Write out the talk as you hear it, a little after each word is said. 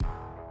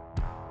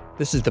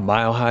This is the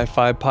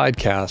MHFi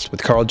podcast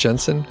with Carl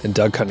Jensen and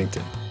Doug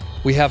Cunnington.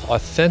 We have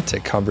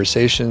authentic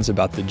conversations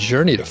about the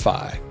journey to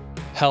Fi,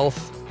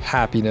 health,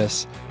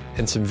 happiness,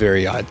 and some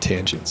very odd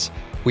tangents.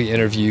 We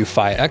interview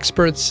Fi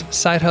experts,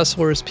 side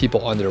hustlers,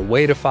 people on their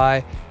way to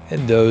Fi,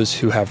 and those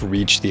who have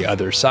reached the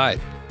other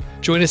side.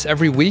 Join us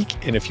every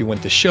week, and if you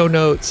want the show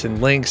notes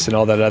and links and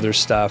all that other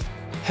stuff,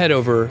 head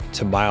over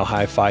to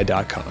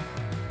MHFi.com.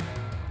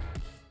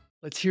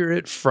 Let's hear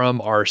it from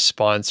our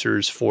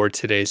sponsors for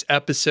today's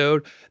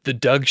episode, The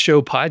Doug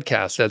Show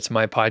Podcast. That's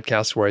my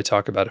podcast where I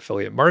talk about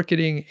affiliate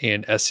marketing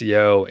and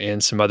SEO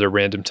and some other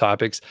random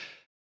topics.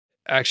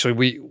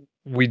 Actually,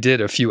 we did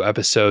a few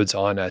episodes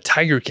on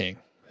Tiger King,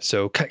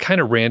 so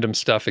kind of random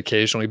stuff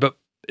occasionally, but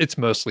it's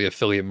mostly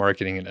affiliate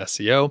marketing and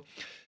SEO.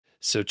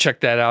 So check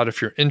that out if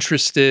you're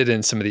interested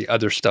in some of the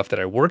other stuff that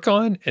I work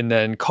on. And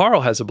then Carl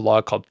has a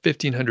blog called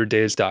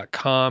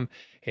 1500days.com.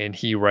 And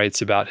he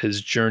writes about his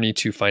journey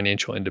to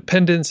financial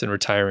independence and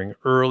retiring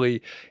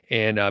early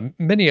and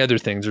many other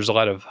things. There's a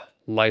lot of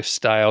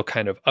lifestyle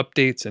kind of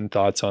updates and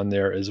thoughts on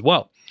there as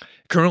well.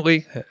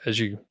 Currently, as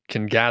you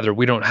can gather,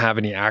 we don't have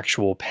any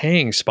actual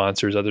paying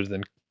sponsors other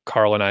than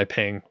Carl and I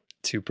paying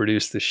to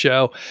produce the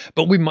show,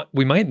 but we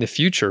might in the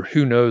future.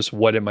 Who knows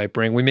what it might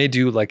bring? We may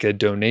do like a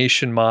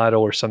donation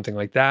model or something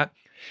like that.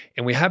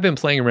 And we have been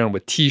playing around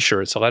with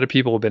t-shirts. A lot of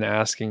people have been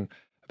asking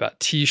about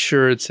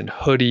t-shirts and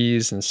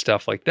hoodies and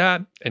stuff like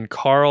that. And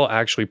Carl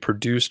actually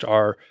produced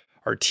our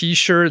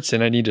t-shirts,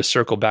 and I need to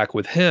circle back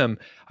with him.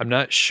 I'm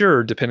not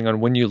sure, depending on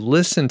when you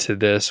listen to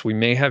this, we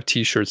may have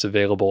t-shirts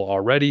available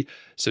already.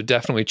 So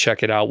definitely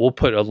check it out. We'll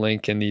put a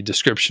link in the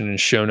description and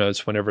show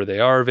notes whenever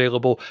they are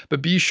available,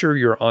 but be sure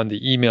you're on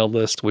the email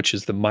list, which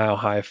is the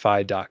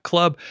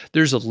milehfi.club.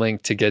 There's a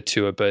link to get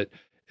to it, but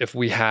if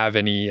we have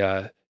any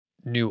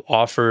new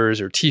offers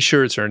or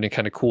t-shirts or any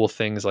kind of cool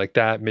things like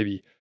that,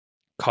 maybe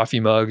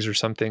coffee mugs or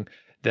something,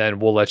 then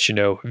we'll let you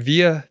know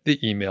via the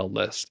email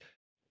list.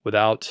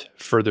 Without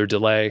further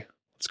delay,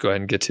 let's go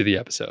ahead and get to the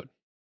episode.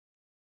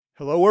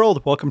 Hello,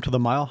 world. Welcome to the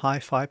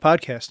MHFi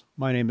podcast.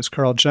 My name is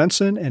Carl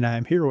Jensen, and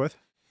I'm here with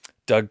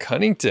Doug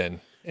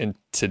Cunnington. And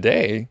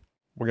today,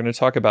 we're going to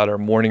talk about our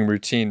morning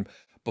routine.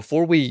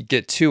 Before we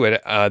get to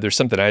it, there's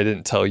something I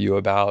didn't tell you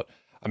about.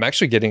 I'm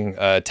actually getting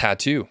a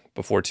tattoo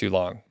before too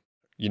long.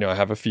 You know, I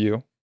have a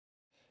few.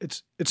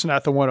 It's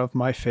not the one of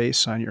my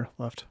face on your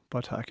left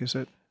buttock, is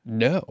it?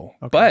 No,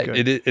 okay, but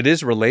good. it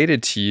is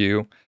related to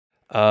you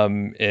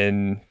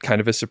in kind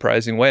of a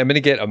surprising way. I'm going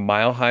to get a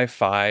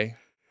MHFi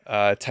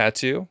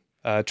tattoo,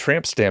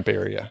 tramp stamp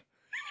area.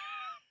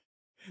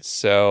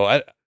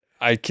 So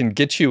I can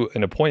get you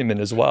an appointment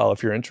as well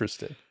if you're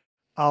interested.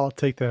 I'll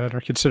take that under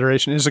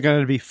consideration. Is it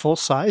going to be full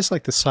size,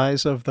 like the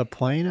size of the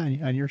plane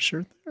on your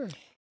shirt there?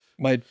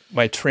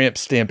 My tramp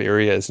stamp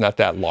area is not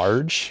that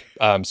large,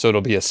 so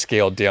it'll be a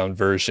scaled down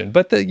version,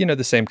 but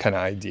the same kind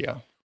of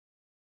idea.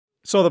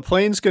 So the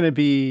plane's going to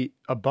be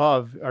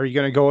above. Are you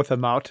going to go with the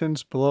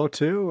mountains below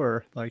too,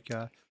 or like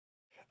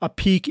a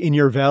peak in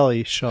your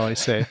valley, shall I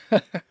say?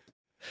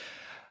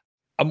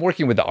 I'm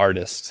working with the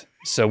artist,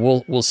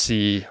 so we'll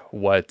see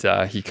what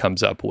he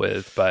comes up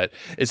with. But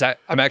I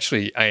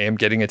am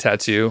getting a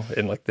tattoo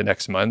in like the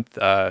next month,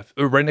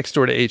 right next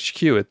door to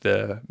HQ at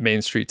the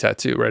Main Street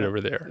Tattoo, right over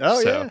there.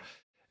 Oh, yeah.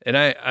 And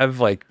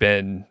I've like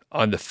been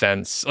on the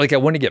fence. Like I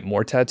want to get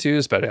more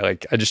tattoos, but I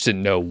just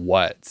didn't know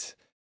what.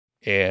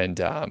 And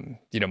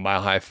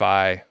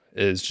MHFi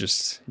is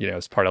just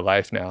it's part of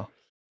life now.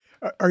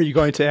 Are you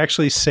going to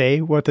actually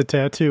say what the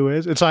tattoo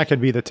is? It's not going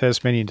to be the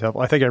Tasmanian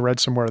Devil. I think I read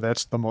somewhere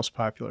that's the most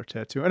popular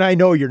tattoo. And I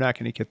know you're not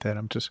going to get that.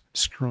 I'm just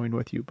screwing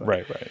with you. But.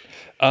 Right.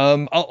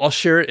 I'll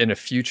share it in a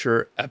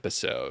future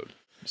episode.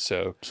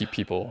 So keep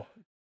people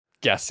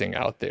guessing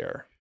out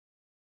there.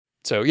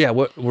 So yeah,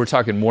 we're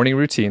talking morning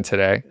routine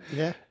today.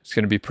 Yeah. It's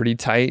going to be pretty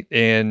tight.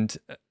 And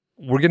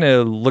we're going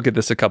to look at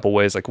this a couple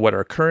ways, like what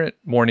our current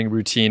morning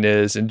routine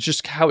is and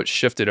just how it's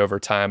shifted over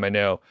time. I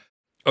know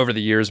over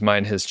the years,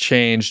 mine has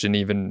changed, and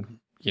even,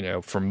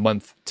 from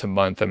month to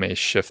month, I may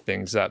shift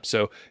things up.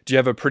 So do you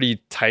have a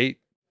pretty tight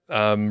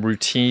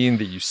routine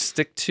that you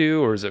stick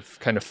to, or is it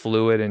kind of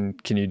fluid,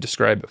 and can you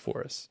describe it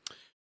for us?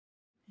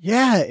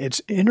 Yeah, it's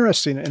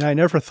interesting, and I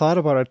never thought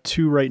about it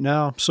too right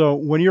now. So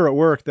when you're at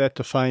work, that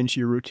defines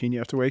your routine. You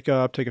have to wake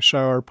up, take a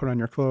shower, put on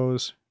your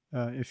clothes.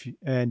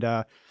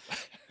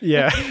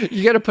 Yeah.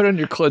 You got to put on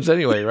your clothes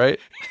anyway, right?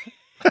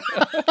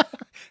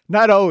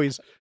 Not always.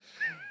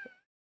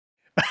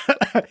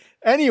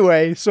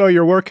 Anyway, so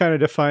your work kind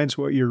of defines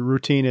what your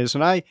routine is.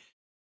 And I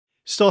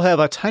still have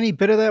a tiny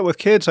bit of that with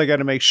kids. I got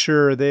to make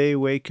sure they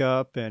wake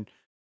up and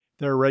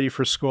they're ready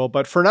for school.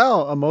 But for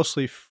now, I'm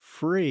mostly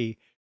free.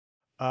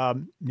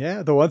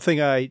 The one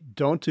thing I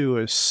don't do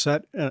is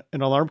set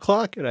an alarm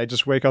clock, and I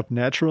just wake up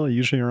naturally,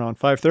 usually around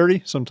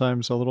 5:30,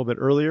 sometimes a little bit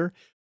earlier.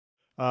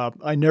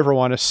 I never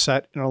want to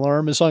set an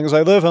alarm as long as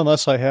I live,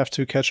 unless I have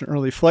to catch an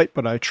early flight,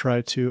 but I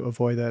try to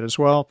avoid that as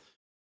well.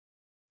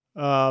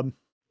 I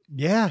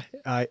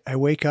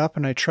wake up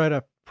and I try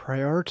to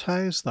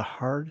prioritize the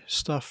hard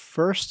stuff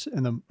first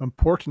and the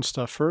important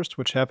stuff first,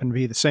 which happen to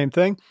be the same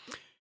thing.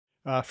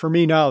 For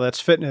me now, that's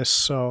fitness.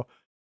 So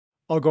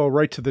I'll go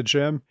right to the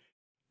gym,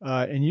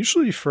 and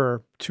usually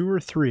for 2 or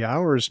 3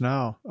 hours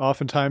now.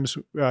 Oftentimes,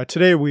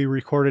 today we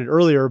recorded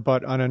earlier,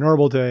 but on a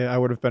normal day, I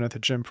would have been at the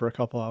gym for a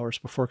couple hours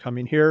before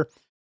coming here.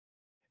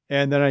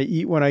 And then I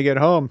eat when I get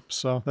home.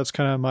 So that's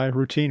kind of my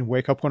routine.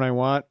 Wake up when I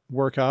want,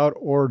 work out,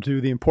 or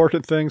do the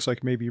important things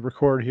like maybe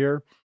record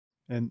here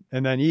and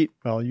then eat.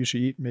 Well, I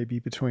usually eat maybe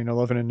between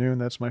 11 and noon.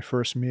 That's my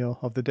first meal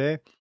of the day.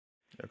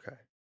 Okay.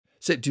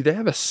 So do they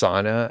have a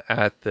sauna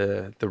at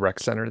the rec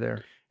center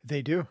there?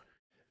 They do.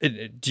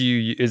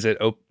 Is it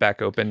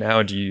back open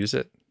now? Do you use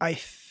it? I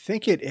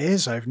think it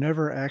is. I've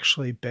never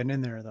actually been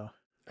in there though.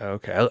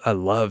 Okay. I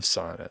love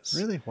saunas.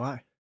 Really?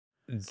 Why?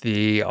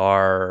 They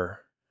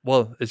are,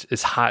 well,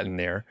 it's hot in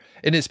there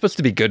and it's supposed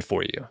to be good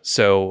for you.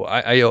 So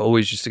I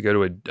always used to go to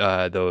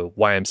the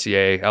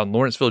YMCA out in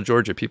Lawrenceville,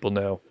 Georgia. People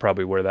know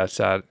probably where that's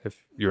at if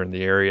you're in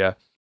the area.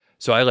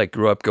 So I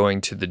grew up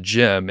going to the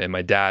gym and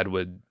my dad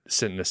would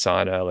sit in the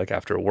sauna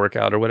after a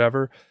workout or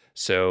whatever.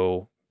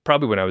 So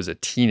probably when I was a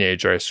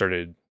teenager, I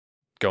started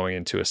going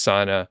into a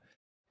sauna,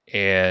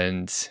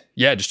 and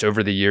yeah, just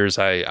over the years,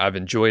 I've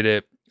enjoyed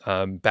it.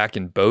 Back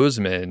in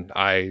Bozeman,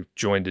 I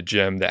joined a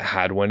gym that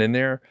had one in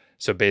there.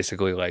 So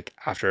basically,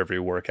 after every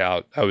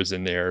workout, I was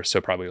in there.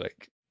 So probably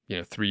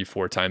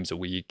 3-4 times a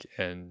week,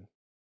 and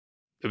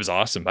it was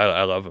awesome.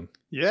 I love them.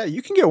 Yeah,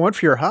 you can get one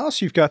for your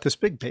house. You've got this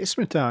big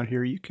basement down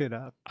here. You could.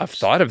 I've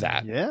thought of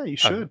that. Yeah, you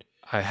should.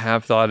 I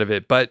have thought of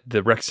it, but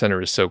the rec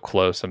center is so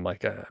close. I'm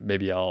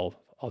maybe I'll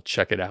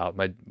check it out.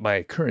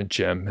 My current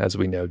gym, as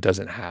we know,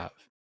 doesn't have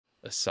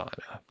a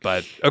sauna.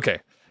 But okay,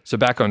 so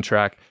back on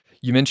track.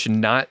 You mentioned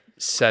not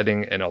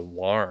setting an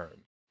alarm.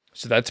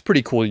 So that's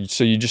pretty cool.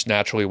 So you just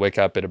naturally wake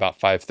up at about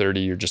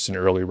 5:30. You're just an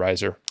early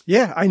riser.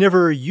 Yeah, I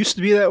never used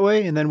to be that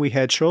way, and then we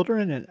had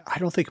children, and I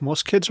don't think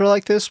most kids are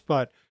like this,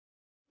 but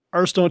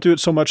ours don't do it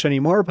so much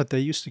anymore, but they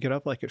used to get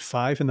up at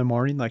 5 in the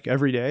morning,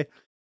 every day.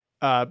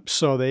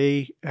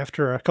 So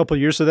after a couple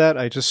of years of that,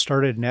 I just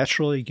started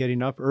naturally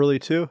getting up early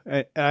too.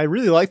 And I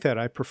really like that.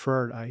 I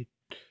preferred,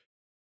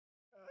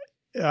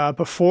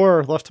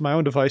 before left to my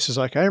own devices,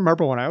 I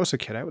remember when I was a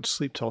kid, I would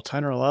sleep till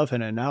 10 or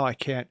 11, and now I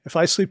can't. If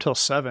I sleep till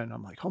 7,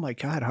 I'm like, oh my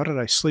God, how did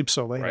I sleep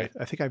so late? Right.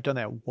 I think I've done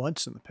that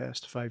once in the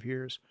past 5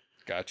 years.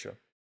 Gotcha.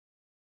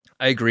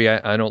 I agree.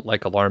 I don't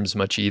like alarms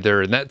much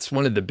either. And that's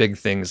one of the big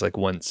things,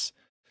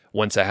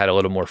 once I had a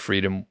little more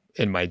freedom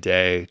in my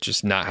day,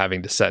 just not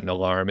having to set an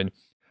alarm. And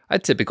I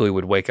typically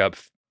would wake up,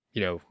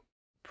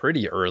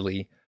 pretty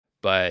early,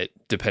 but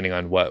depending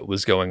on what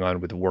was going on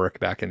with work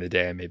back in the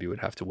day, I maybe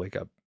would have to wake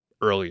up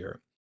earlier.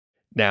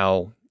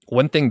 Now,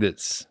 one thing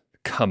that's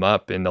come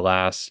up in the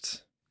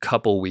last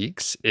couple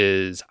weeks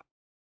is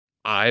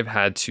I've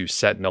had to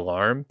set an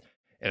alarm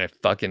and I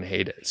fucking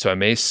hate it. So I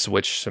may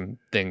switch some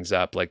things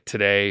up. Like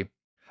today,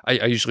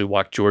 I usually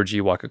walk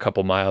a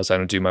couple miles. I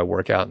don't do my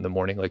workout in the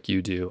morning like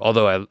you do.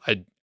 Although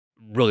I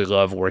really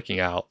love working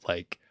out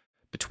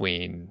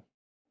between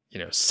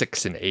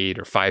 6 and 8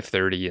 or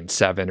 5:30 and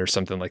 7 or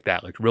something like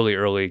that. Really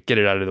early, get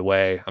it out of the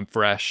way. I'm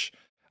fresh.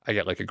 I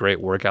get a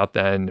great workout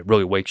then. It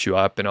really wakes you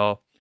up and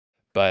all.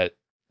 But,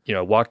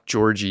 walk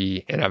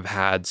Georgie, and I've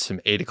had some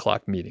 8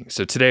 o'clock meetings.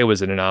 So today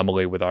was an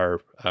anomaly with our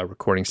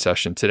recording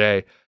session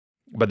today.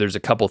 But there's a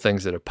couple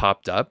things that have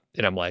popped up,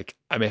 and I'm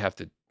I may have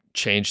to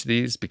change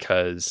these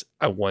because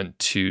I want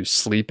to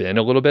sleep in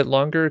a little bit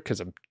longer because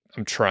I'm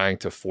trying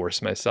to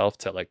force myself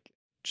to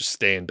just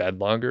stay in bed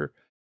longer.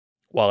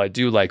 While I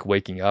do like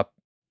waking up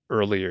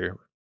earlier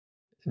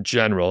in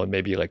general, and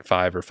maybe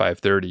 5 or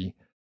 5:30,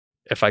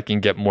 if I can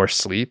get more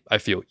sleep, I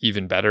feel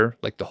even better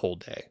the whole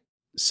day.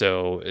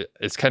 So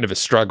it's kind of a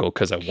struggle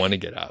because I want to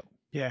get up.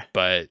 Yeah.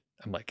 But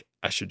I'm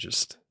I should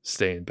just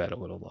stay in bed a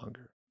little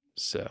longer.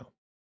 So.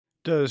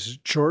 Does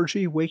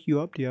Georgie wake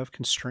you up? Do you have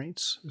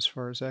constraints as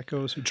far as that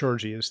goes?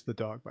 Georgie is the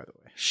dog, by the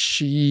way.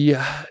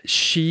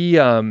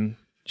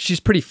 She's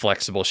pretty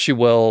flexible. She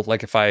will,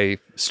 if I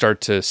start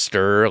to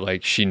stir,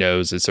 she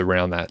knows it's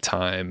around that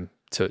time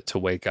to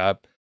wake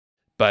up.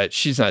 But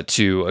she's not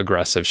too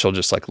aggressive. She'll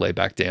just lay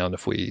back down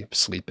if we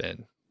sleep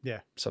in.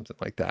 Yeah. Something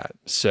like that.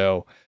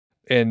 So,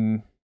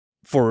 and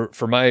for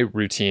my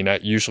routine,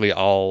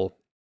 I'll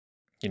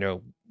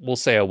we'll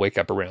say I wake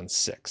up around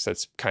 6.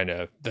 That's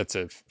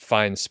a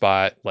fine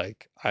spot.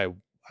 I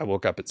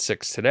woke up at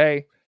 6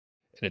 today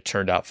and it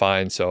turned out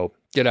fine. So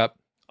get up,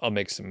 I'll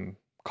make some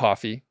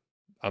coffee.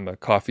 I'm a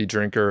coffee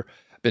drinker.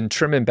 Been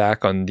trimming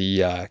back on the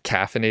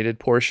caffeinated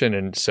portion.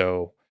 And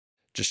so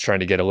just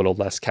trying to get a little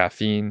less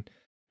caffeine.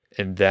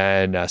 And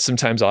then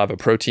sometimes I'll have a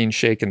protein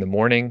shake in the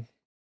morning.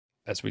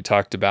 As we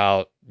talked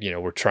about,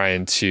 we're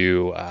trying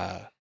to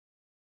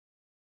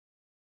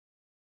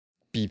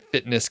be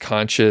fitness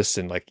conscious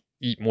and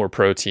eat more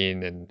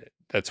protein. And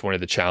that's one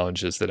of the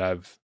challenges that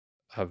I've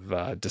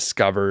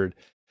discovered.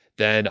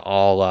 Then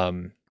I'll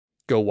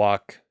go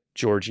walk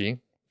Georgie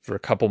for a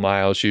couple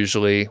miles.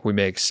 Usually we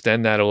may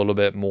extend that a little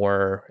bit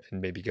more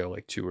and maybe go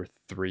 2 or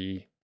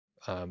 3.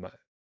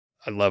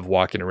 I love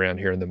walking around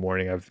here in the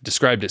morning. I've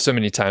described it so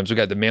many times. We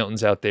got the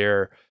mountains out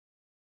there.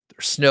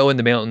 there's snow in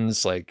the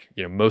mountains, like,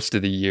 most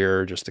of the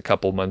year, just a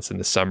couple months in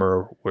the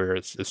summer where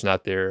it's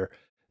not there.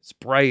 It's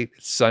bright,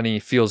 it's sunny,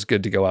 feels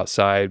good to go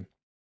outside.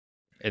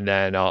 And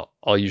then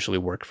I'll usually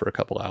work for a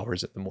couple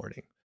hours in the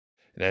morning.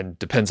 And then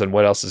depends on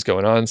what else is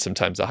going on.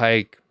 Sometimes a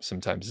hike,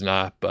 sometimes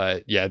not.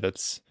 But yeah,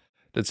 that's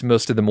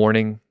most of the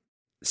morning.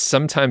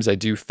 Sometimes I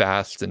do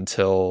fast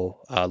until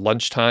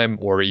lunchtime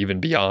or even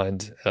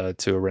beyond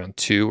to around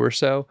 2 or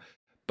so.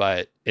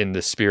 But in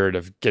the spirit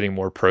of getting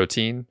more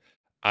protein,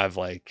 I've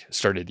like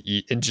started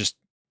eat and just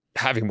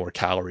having more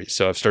calories.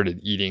 So I've started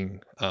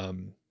eating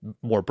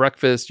more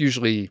breakfast,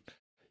 usually,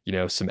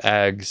 some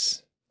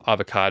eggs,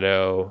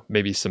 avocado,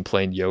 maybe some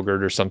plain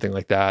yogurt or something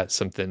like that.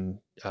 Something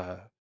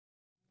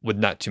with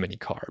not too many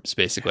carbs,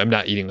 basically. I'm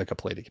not eating like a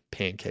plate of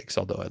pancakes,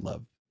 although I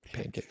love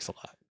pancakes a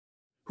lot.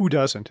 Who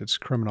doesn't? It's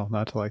criminal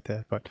not to like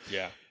that. But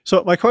yeah.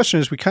 So my question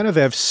is, we kind of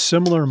have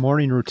similar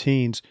morning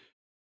routines.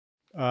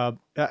 I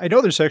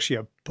know there's actually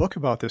a book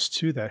about this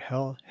too, that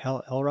Hal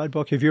Elrod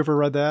book. Have you ever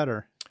read that,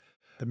 or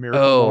The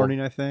Miracle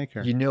Morning, I think?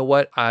 Or? You know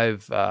what?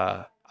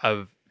 No,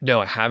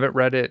 I haven't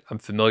read it. I'm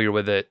familiar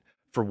with it.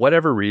 For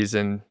whatever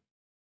reason,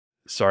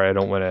 sorry, I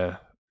don't want to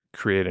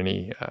create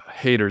any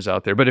haters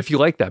out there, but if you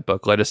like that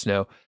book, let us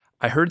know.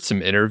 I heard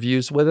some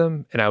interviews with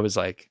him and I was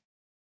like,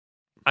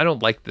 I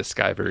don't like this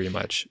guy very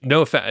much.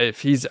 No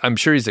offense, I'm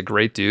sure he's a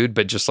great dude,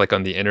 but just like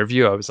on the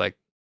interview, I was like,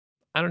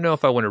 I don't know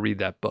if I want to read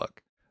that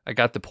book. I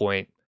got the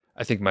point.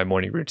 I think my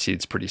morning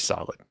routine's pretty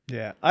solid.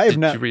 Yeah. Did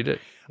you read it?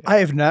 Yeah. I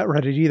have not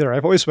read it either.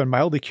 I've always been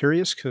mildly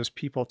curious because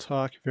people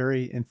talk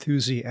very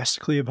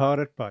enthusiastically about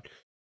it, but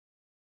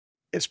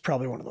it's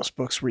probably one of those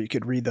books where you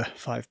could read the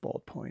 5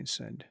 bullet points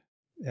and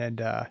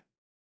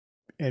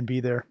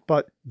be there.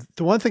 But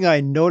the one thing I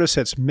notice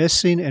that's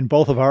missing in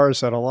both of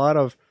ours that a lot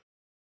of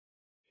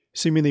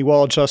seemingly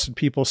well-adjusted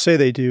people say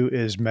they do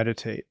is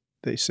meditate.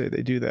 They say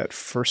they do that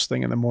first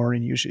thing in the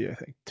morning. Usually, I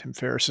think Tim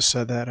Ferriss has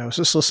said that. I was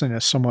just listening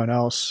to someone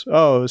else.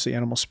 Oh, it was the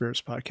Animal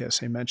Spirits podcast.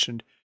 They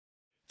mentioned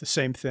the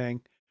same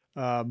thing.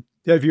 Have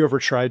you ever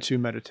tried to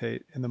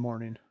meditate in the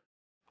morning?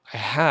 I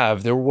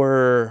have.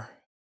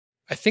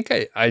 I think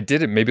I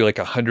did it maybe like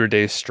 100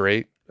 days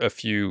straight a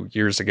few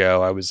years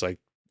ago. I was like,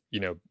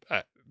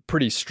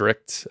 pretty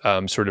strict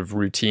sort of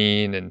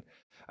routine. And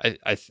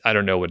I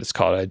don't know what it's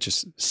called. I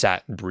just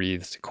sat and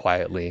breathed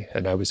quietly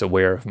and I was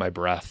aware of my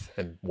breath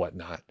and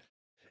whatnot.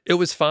 It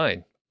was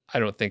fine. I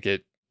don't think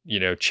it,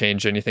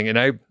 changed anything. And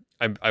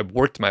I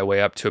worked my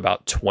way up to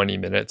about 20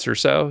 minutes or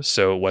so.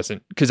 So it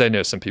wasn't, because I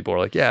know some people are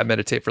like, yeah,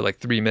 meditate for like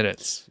 3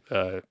 minutes,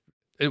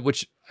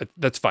 which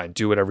that's fine.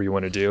 Do whatever you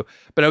want to do.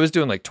 But I was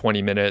doing like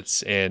 20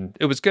 minutes and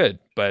it was good.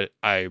 But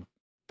I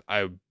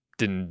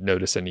didn't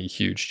notice any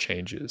huge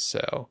changes.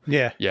 So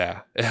yeah.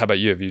 How about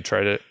you? Have you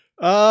tried it?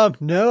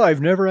 No,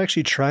 I've never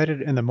actually tried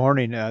it in the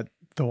morning.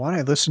 The one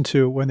I listened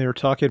to when they were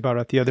talking about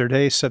it the other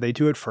day said they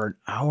do it for an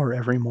hour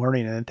every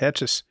morning. And that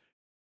just,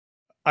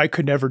 I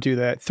could never do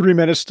that. 3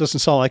 minutes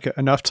doesn't sound like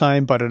enough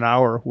time, but an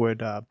hour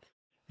would,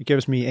 it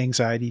gives me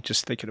anxiety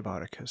just thinking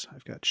about it because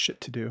I've got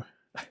shit to do.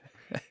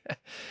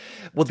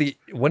 Well,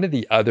 one of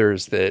the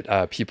others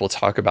that people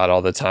talk about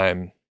all the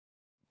time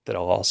that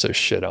I'll also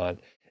shit on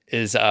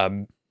is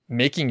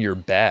making your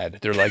bed.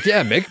 They're like,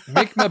 yeah, make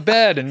my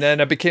bed, and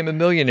then I became a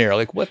millionaire.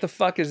 Like, what the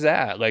fuck is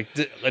that? Like,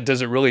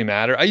 does it really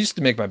matter? I used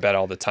to make my bed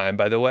all the time,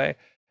 by the way,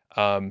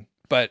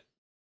 but it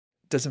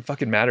doesn't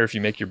fucking matter if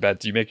you make your bed.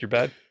 Do you make your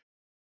bed?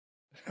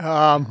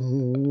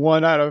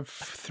 1 out of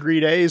 3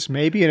 days,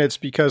 maybe, and it's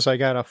because I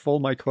gotta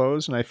fold my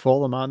clothes and I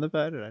fold them on the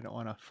bed, and I don't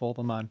want to fold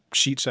them on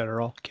sheets that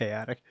are all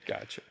chaotic.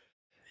 Gotcha.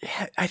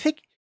 Yeah, I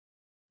think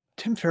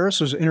Tim Ferriss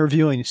was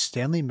interviewing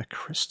Stanley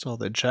McChrystal,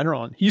 the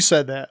general, and he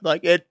said that,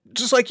 like, it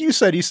just like you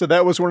said, he said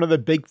that was one of the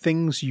big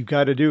things you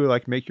got to do,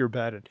 like make your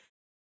bed. And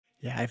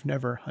yeah, I've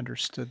never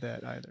understood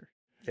that either.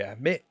 Yeah,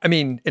 I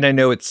mean, and I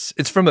know it's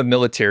from a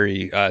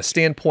military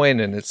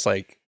standpoint, and it's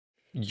like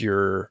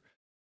you're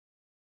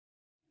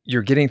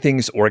getting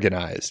things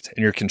organized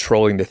and you're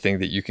controlling the thing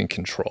that you can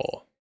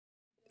control.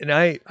 And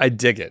I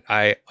dig it.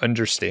 I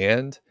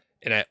understand.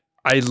 And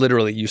I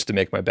literally used to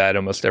make my bed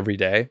almost every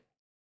day.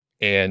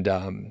 And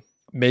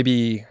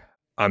maybe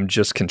I'm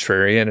just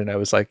contrarian. And I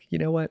was like, you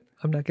know what?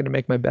 I'm not going to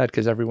make my bed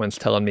because everyone's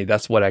telling me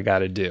that's what I got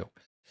to do.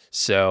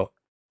 So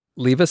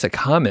leave us a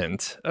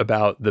comment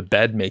about the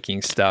bed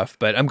making stuff.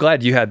 But I'm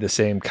glad you had the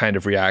same kind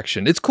of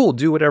reaction. It's cool.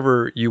 Do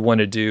whatever you want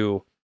to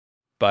do.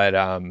 But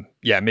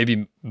yeah,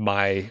 maybe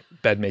my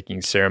bed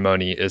making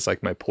ceremony is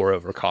like my pour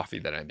over coffee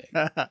that I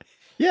make.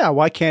 Yeah,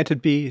 why can't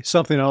it be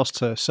something else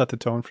to set the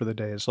tone for the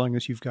day as long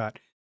as you've got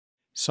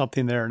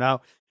something there?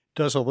 Now,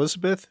 does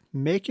Elizabeth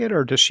make it,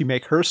 or does she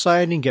make her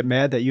side and get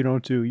mad that you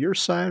don't do your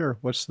side, or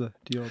what's the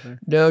deal there?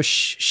 No,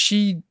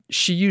 she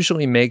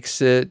usually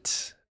makes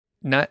it,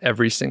 not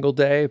every single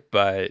day,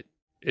 but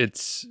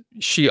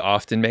she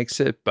often makes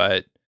it.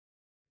 But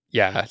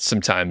yeah,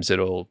 sometimes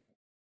it'll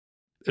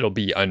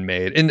be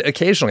unmade. And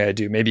occasionally I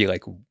do, maybe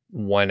like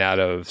 1 out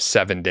of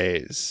 7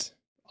 days,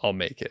 I'll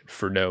make it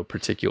for no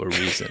particular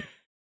reason.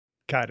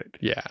 Got it.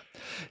 Yeah.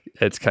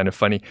 It's kind of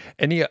funny.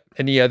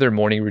 Any other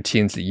morning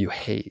routines that you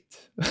hate?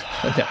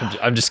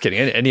 I'm just kidding.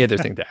 Any other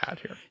thing to add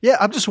here? Yeah,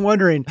 I'm just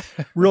wondering,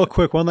 real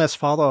quick, one last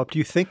follow-up. Do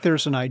you think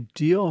there's an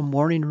ideal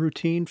morning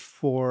routine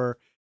for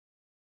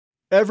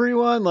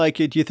everyone? Like,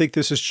 do you think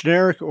this is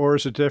generic or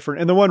is it different?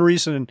 And the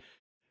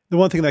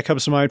one thing that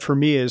comes to mind for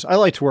me is I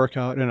like to work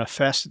out in a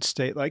fasted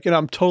state. Like, and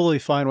I'm totally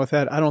fine with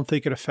that. I don't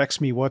think it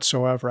affects me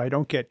whatsoever. I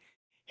don't get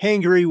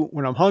hangry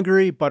when I'm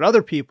hungry, but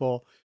other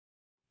people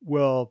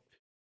will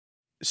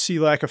see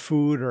lack of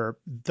food or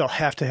they'll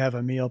have to have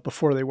a meal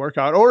before they work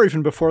out or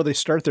even before they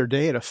start their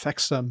day. It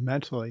affects them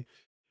mentally.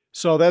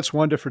 So that's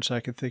one difference I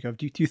can think of.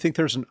 Do you think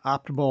there's an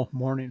optimal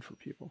morning for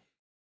people?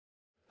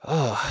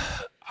 Oh,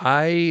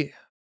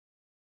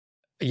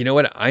 you know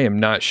what? I am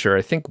not sure.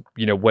 I think,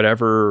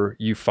 whatever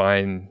you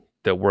find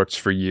that works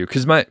for you,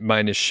 because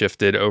mine has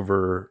shifted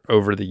over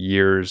the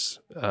years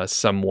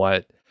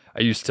somewhat.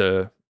 I used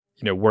to,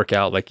 work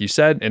out like you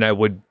said, and I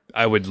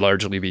would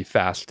largely be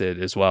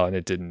fasted as well, and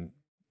it didn't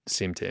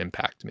seem to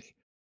impact me.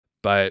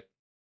 But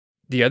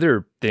the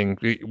other thing,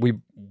 we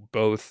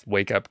both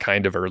wake up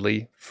kind of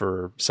early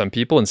for some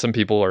people, and some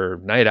people are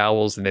night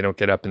owls and they don't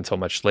get up until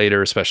much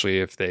later, especially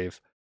if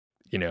they've,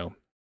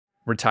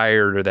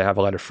 retired or they have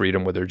a lot of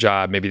freedom with their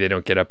job. Maybe they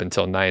don't get up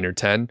until 9 or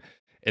 10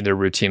 and their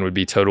routine would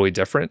be totally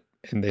different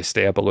and they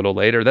stay up a little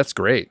later. That's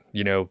great.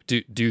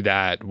 Do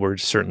that. We're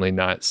certainly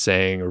not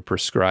saying or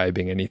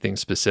prescribing anything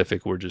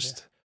specific. We're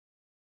just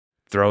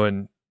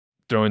throwing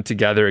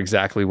together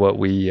exactly what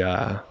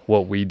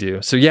we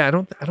do. So yeah, I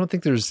don't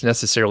think there's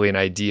necessarily an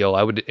ideal.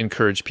 I would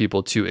encourage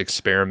people to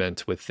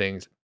experiment with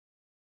things.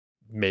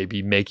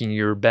 Maybe making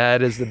your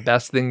bed is the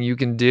best thing you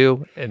can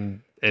do,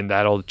 and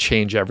that'll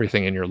change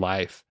everything in your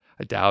life.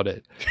 I doubt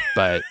it,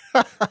 but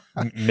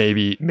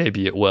maybe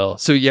it will.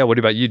 So yeah, what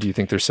about you? Do you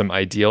think there's some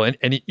ideal,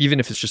 and even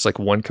if it's just like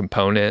one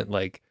component,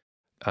 like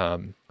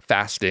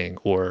fasting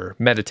or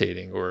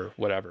meditating or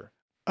whatever?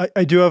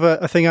 I do have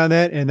a thing on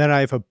that, and then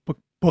I have a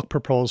book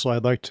proposal.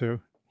 I'd like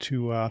to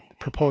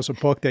propose a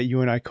book that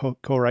you and I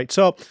co-write.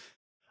 So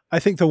I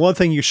think the one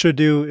thing you should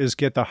do is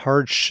get the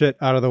hard shit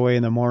out of the way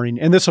in the morning.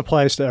 And this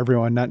applies to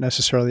everyone, not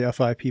necessarily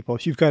FI people.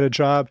 If you've got a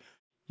job,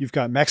 you've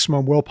got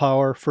maximum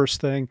willpower first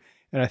thing.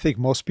 And I think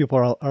most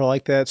people are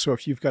like that. So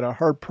if you've got a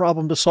hard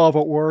problem to solve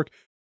at work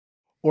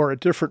or a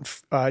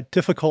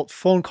difficult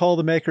phone call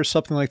to make or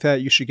something like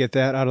that, you should get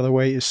that out of the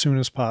way as soon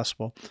as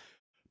possible.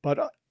 But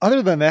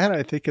other than that,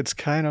 I think it's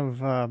kind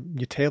of,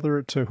 you tailor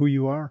it to who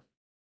you are.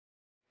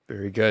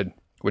 Very good.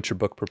 What's your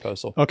book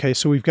proposal? Okay,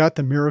 so we've got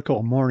the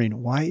Miracle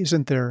Morning. Why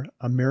isn't there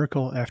a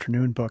Miracle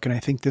Afternoon book? And I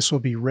think this will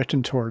be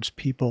written towards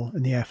people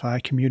in the FI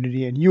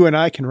community. And you and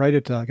I can write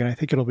it, Doug. And I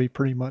think it'll be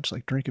pretty much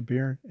like drink a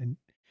beer and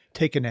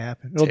take a nap.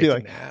 It'll be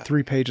like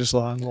 3 pages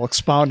long. We'll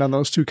expound on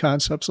those two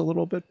concepts a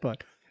little bit,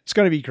 but it's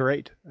going to be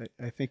great.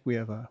 I think we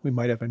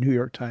might have a New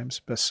York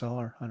Times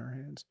bestseller on our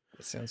hands.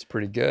 That sounds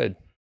pretty good.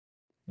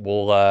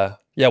 We'll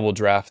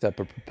draft up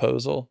a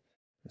proposal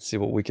and see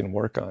what we can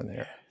work on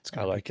there.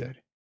 I like it.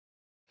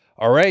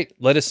 All right.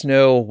 Let us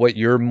know what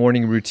your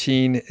morning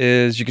routine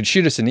is. You can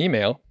shoot us an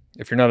email.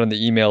 If you're not on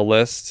the email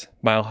list,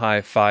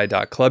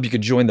 milehify.club. You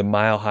could join the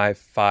Mile High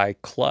Fi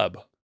Club.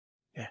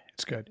 Yeah,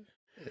 it's good.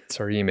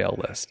 It's our email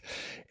list.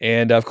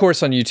 And of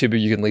course, on YouTube,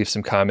 you can leave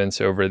some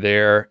comments over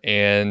there.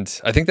 And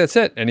I think that's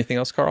it. Anything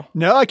else, Carl?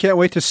 No, I can't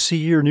wait to see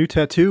your new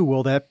tattoo.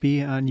 Will that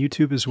be on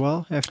YouTube as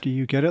well after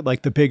you get it?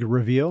 Like the big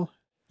reveal?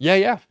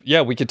 Yeah.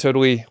 We could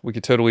totally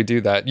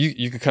do that.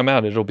 You could come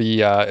out. It'll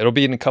be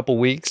in a couple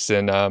weeks,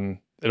 and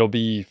it'll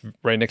be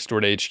right next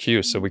door to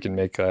HQ, so we can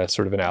make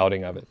sort of an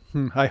outing of it.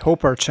 I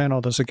hope our channel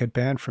doesn't get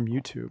banned from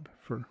YouTube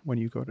for when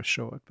you go to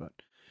show it, but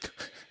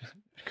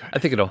I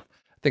think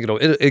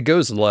it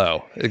goes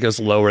low. It goes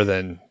lower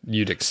than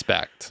you'd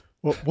expect.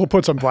 We'll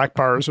put some black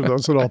bars or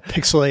those little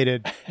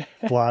pixelated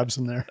blobs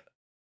in there.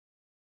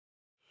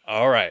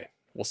 All right.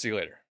 We'll see you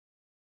later.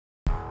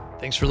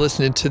 Thanks for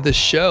listening to the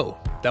show.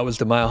 That was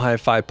the Mile High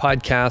Fi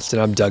podcast,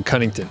 and I'm Doug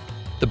Cunnington,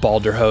 the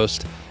balder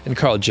host, and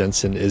Carl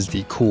Jensen is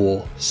the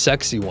cool,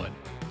 sexy one.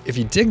 If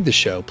you dig the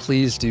show,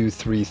 please do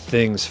 3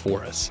 things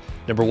for us.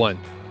 Number 1,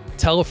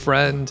 tell a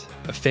friend,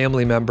 a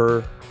family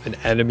member, an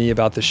enemy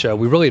about the show.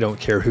 We really don't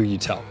care who you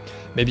tell.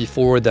 Maybe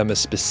forward them a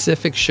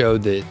specific show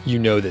that you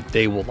know that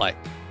they will like.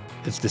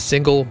 It's the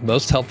single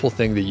most helpful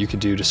thing that you can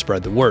do to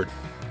spread the word.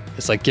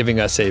 It's like giving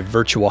us a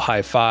virtual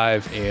high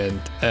five, and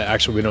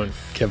actually we don't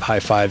give high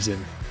fives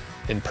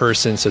in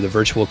person, so the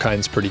virtual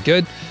kind's pretty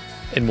good.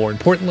 And more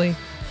importantly,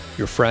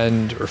 your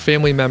friend or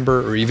family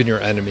member or even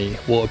your enemy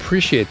will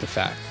appreciate the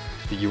fact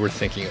that you were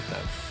thinking of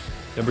them.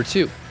 Number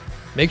 2,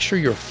 make sure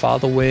you're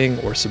following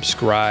or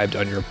subscribed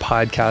on your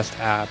podcast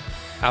app,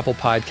 Apple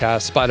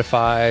Podcasts,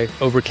 Spotify,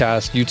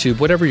 Overcast, YouTube,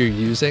 whatever you're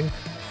using,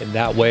 and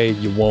that way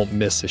you won't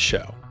miss a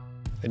show.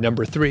 And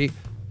number 3,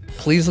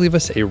 please leave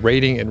us a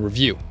rating and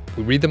review.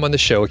 We read them on the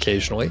show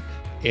occasionally,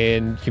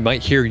 and you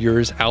might hear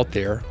yours out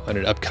there on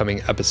an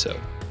upcoming episode.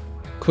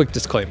 Quick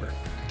disclaimer.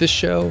 This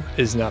show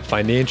is not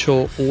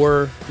financial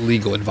or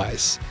legal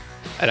advice.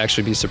 I'd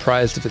actually be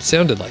surprised if it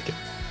sounded like it.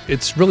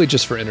 it's really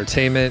just for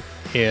entertainment,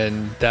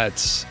 and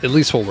that's at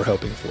least what we're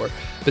hoping for.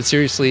 But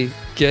seriously,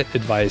 get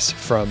advice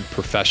from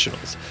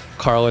professionals.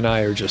 Carl and I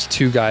are just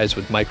two guys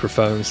with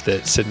microphones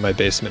that sit in my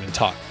basement and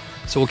talk.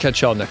 So we'll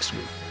catch y'all next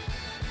week.